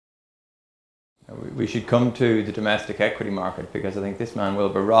We should come to the domestic equity market, because I think this man,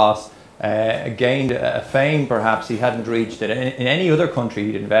 Wilbur Ross, gained a fame perhaps he hadn't reached in any other country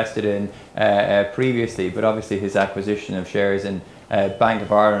he'd invested in previously, but obviously his acquisition of shares in Bank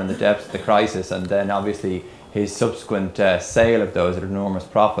of Ireland in the depths of the crisis, and then obviously his subsequent sale of those at enormous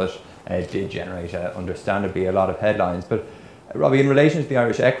profit did generate understandably a lot of headlines. But Robbie, in relation to the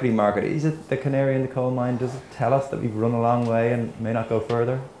Irish equity market, is it the canary in the coal mine? Does it tell us that we've run a long way and may not go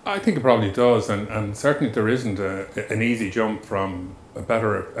further? I think it probably does, and certainly there isn't an easy jump from a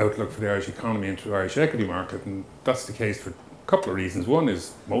better outlook for the Irish economy into the Irish equity market, and that's the case for a couple of reasons. One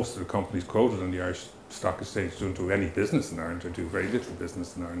is most of the companies quoted on the Irish Stock Exchange don't do any business in Ireland, or do very little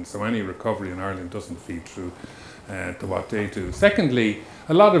business in Ireland, so any recovery in Ireland doesn't feed through to what they do. Secondly,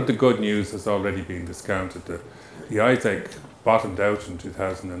 a lot of the good news has already been discounted. The ISEC bottomed out in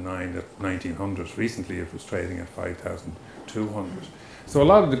 2009 at 1900. Recently it was trading at 5,200. So a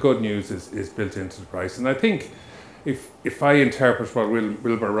lot of the good news is built into the price. And I think if I interpret what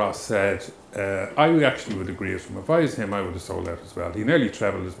Wilbur Ross said, I actually would agree with him. If I was him, I would have sold out as well. He nearly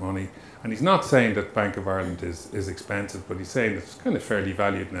trebled his money. And he's not saying that Bank of Ireland is expensive, but he's saying it's kind of fairly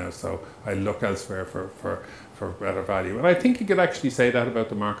valued now, so I look elsewhere for better value. And I think you could actually say that about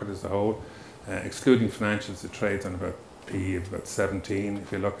the market as a whole. Excluding financials, it trades on about PE of about 17.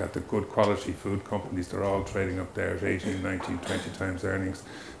 If you look at the good quality food companies, they're all trading up there at 18, 19, 20 times earnings.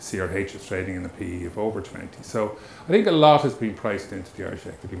 CRH is trading in a PE of over 20. So I think a lot has been priced into the Irish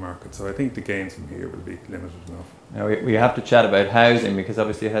equity market. So I think the gains from here will be limited enough. Now we have to chat about housing, because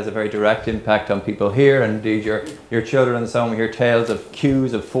obviously it has a very direct impact on people here, and indeed your children and so on. We hear tales of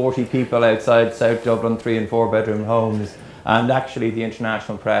queues of 40 people outside South Dublin, 3 and 4 bedroom homes. And actually the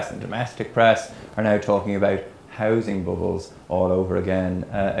international press and domestic press are now talking about housing bubbles all over again.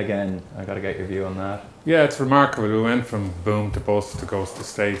 Again, I've got to get your view on that. Yeah, it's remarkable. We went from boom to bust to ghost to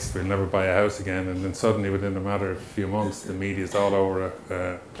states. We'll never buy a house again, and then suddenly within a matter of a few months the media is all over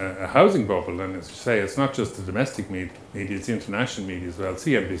a housing bubble. And as you say, it's not just the domestic media, it's the international media as well.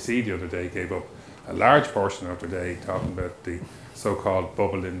 CNBC the other day gave up a large portion of their day talking about the so-called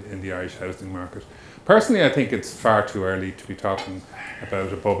bubble in the Irish housing market. Personally, I think it's far too early to be talking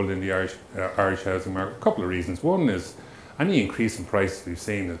about a bubble in the Irish housing market. A couple of reasons. One is any increase in prices we've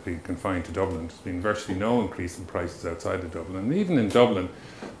seen has been confined to Dublin. There's been virtually no increase in prices outside of Dublin. And even in Dublin,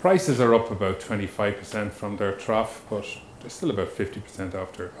 prices are up about 25% from their trough, but they're still about 50%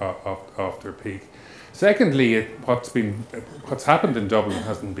 off their peak. Secondly, what's happened in Dublin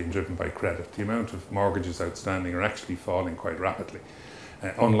hasn't been driven by credit. The amount of mortgages outstanding are actually falling quite rapidly,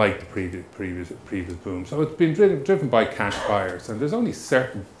 unlike the previous boom. So it's been driven by cash buyers, and there's only a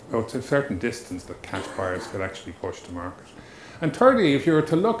certain distance that cash buyers could actually push to market. And thirdly, if you were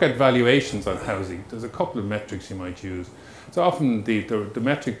to look at valuations on housing, there's a couple of metrics you might use. So often the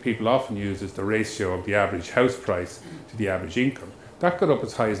metric people often use is the ratio of the average house price to the average income. That got up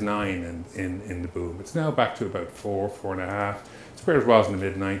as high as 9 in the boom. It's now back to about 4, 4.5. It's where it was in the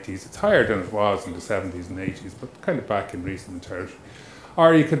mid-90s. It's higher than it was in the 70s and 80s, but kind of back in recent territory.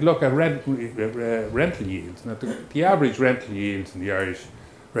 Or you could look at rental yields. Now, the average rental yields in the Irish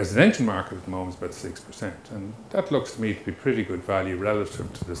residential market at the moment is about 6%, and that looks to me to be pretty good value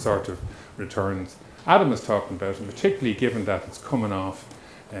relative to the sort of returns Adam was talking about, and particularly given that it's coming off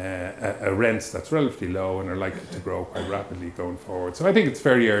a rents that's relatively low and are likely to grow quite rapidly going forward. So I think it's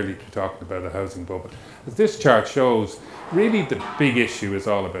very early to be talking about a housing bubble. As this chart shows, really the big issue is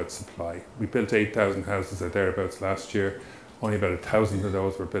all about supply. We built 8,000 houses or thereabouts last year. Only about 1,000 of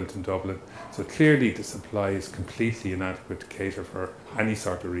those were built in Dublin. So clearly the supply is completely inadequate to cater for any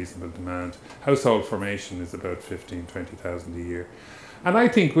sort of reasonable demand. Household formation is about 15,000, 20,000 a year. And I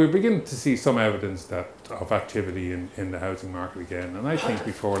think we're beginning to see some evidence of activity in the housing market again. And I think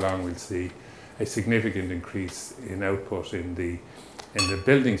before long we'll see a significant increase in output in the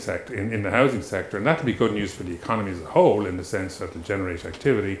building sector, in the housing sector. And that'll be good news for the economy as a whole, in the sense that it'll generate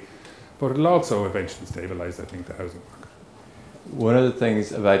activity, but it'll also eventually stabilise, I think, the housing market. One of the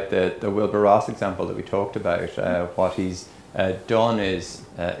things about the Wilbur Ross example that we talked about, what he's done is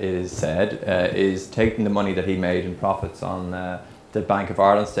taking the money that he made in profits on the Bank of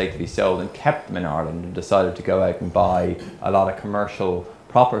Ireland stake that he sold and kept them in Ireland, and decided to go out and buy a lot of commercial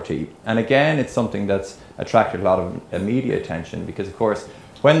property. And again, it's something that's attracted a lot of media attention, because of course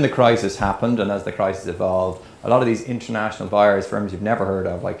when the crisis happened and as the crisis evolved, a lot of these international buyers, firms you've never heard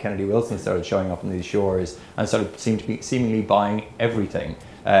of, like Kennedy Wilson, started showing up on these shores and seemed to be seemingly buying everything.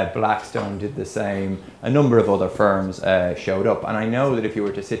 Blackstone did the same. A number of other firms showed up. And I know that if you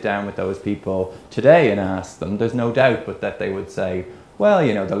were to sit down with those people today and ask them, there's no doubt but that they would say, well,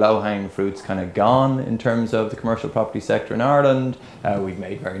 you know, the low-hanging fruit's kind of gone in terms of the commercial property sector in Ireland. We've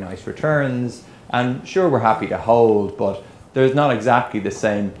made very nice returns, and sure, we're happy to hold, but there's not exactly the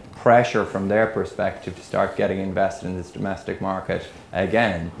same pressure from their perspective to start getting invested in this domestic market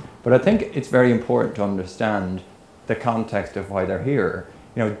again. But I think it's very important to understand the context of why they're here.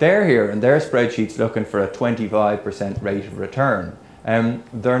 You know, they're here and their spreadsheet's looking for a 25% rate of return.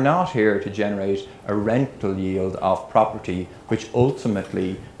 They're not here to generate a rental yield of property, which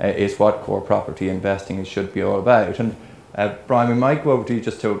ultimately is what core property investing should be all about. And Brian, we might go over to you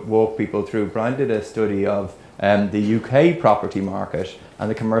just to walk people through. Brian did a study of the UK property market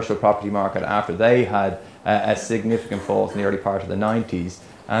and the commercial property market after they had a significant fall in the early part of the 90s.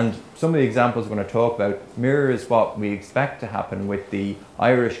 And some of the examples we're going to talk about mirrors what we expect to happen with the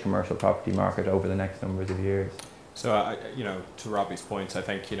Irish commercial property market over the next numbers of years. So, you know, to Robbie's point, I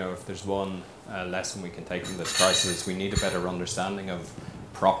think, you know, if there's one lesson we can take from this crisis, we need a better understanding of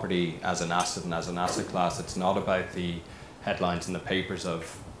property as an asset and as an asset class. It's not about the headlines in the papers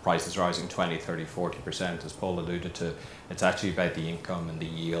of prices rising 20, 30, 40%, as Paul alluded to. It's actually about the income and the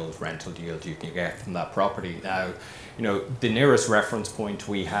yield, rental yield you can get from that property. Now, you know, the nearest reference point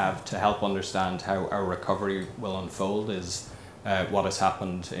we have to help understand how our recovery will unfold is what has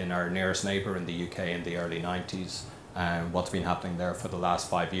happened in our nearest neighbour in the UK in the early 90s, what's been happening there for the last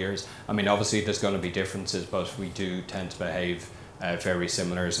 5 years. I mean, obviously there's going to be differences, but we do tend to behave very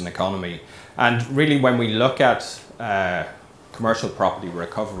similar as an economy. And really, when we look at commercial property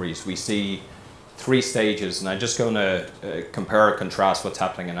recoveries, we see 3 stages, and I'm just going to compare or contrast what's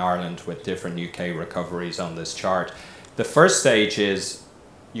happening in Ireland with different UK recoveries on this chart. The first stage is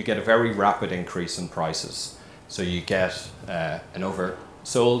you get a very rapid increase in prices. So you get an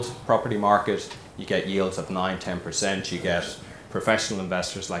oversold property market, you get yields of 9–10%, you get professional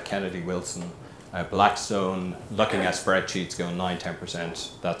investors like Kennedy Wilson, Blackstone, looking at spreadsheets going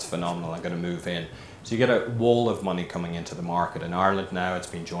 9–10%, that's phenomenal, I'm going to move in. So you get a wall of money coming into the market. In Ireland now, it's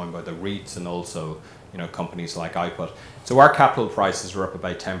been joined by the REITs and also, you know, companies like iPut. So our capital prices are up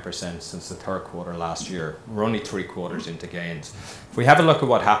about 10% since the third quarter last year. We're only 3 quarters into gains. If we have a look at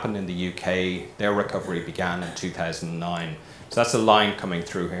what happened in the UK, their recovery began in 2009. So that's a line coming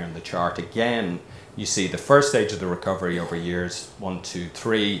through here in the chart. Again, you see the first stage of the recovery over years 1, 2,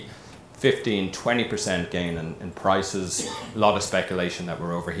 3, 15, 20% gain in prices, a lot of speculation that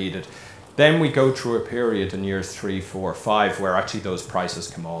we're overheated. Then we go through a period in years 3, 4, 5 where actually those prices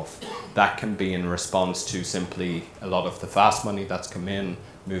come off. That can be in response to simply a lot of the fast money that's come in,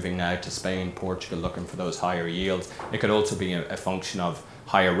 moving now to Spain, Portugal, looking for those higher yields. It could also be a function of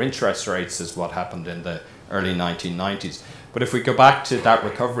higher interest rates, is what happened in the early 1990s. But if we go back to that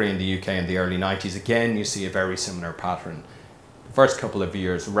recovery in the UK in the early 90s, again you see a very similar pattern. The first couple of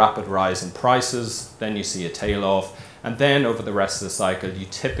years, rapid rise in prices, then you see a tail off. And then over the rest of the cycle, you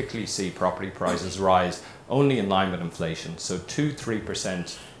typically see property prices rise only in line with inflation. So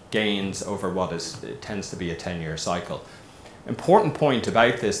 2–3% gains over what tends to be a 10-year cycle. Important point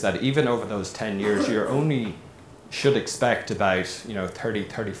about this, that even over those 10 years, you only should expect about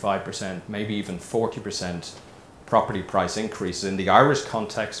 30–35%, maybe even 40% property price increases. In the Irish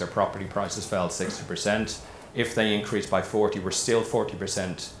context, our property prices fell 60%. If they increased by 40, we're still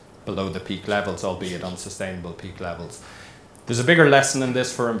 40% below the peak levels, albeit unsustainable peak levels. There's a bigger lesson in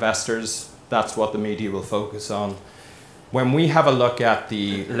this for investors. That's what the media will focus on. When we have a look at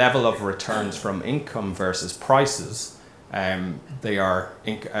the level of returns from income versus prices,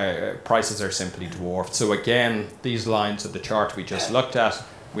 prices are simply dwarfed. So again, these lines of the chart we just looked at,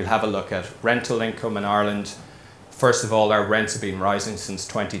 we'll have a look at rental income in Ireland. First of all, our rents have been rising since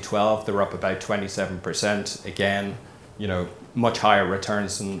 2012. They're up about 27%. Again, much higher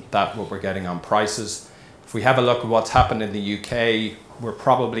returns than what we're getting on prices. If we have a look at what's happened in the UK, we're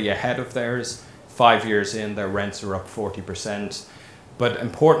probably ahead of theirs. 5 years in, their rents are up 40%. But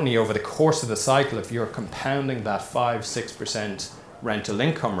importantly, over the course of the cycle, if you're compounding that 5–6% rental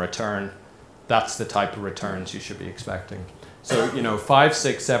income return, that's the type of returns you should be expecting. So,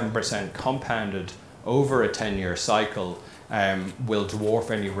 5–6–7% compounded over a 10-year cycle will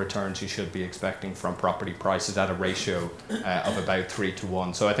dwarf any returns you should be expecting from property prices at a ratio of about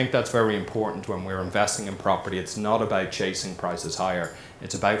 3–1. So I think that's very important when we're investing in property. It's not about chasing prices higher.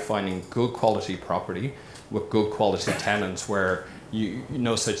 It's about finding good quality property with good quality tenants where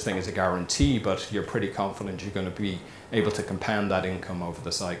no such thing as a guarantee, but you're pretty confident you're going to be able to compound that income over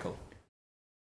the cycle.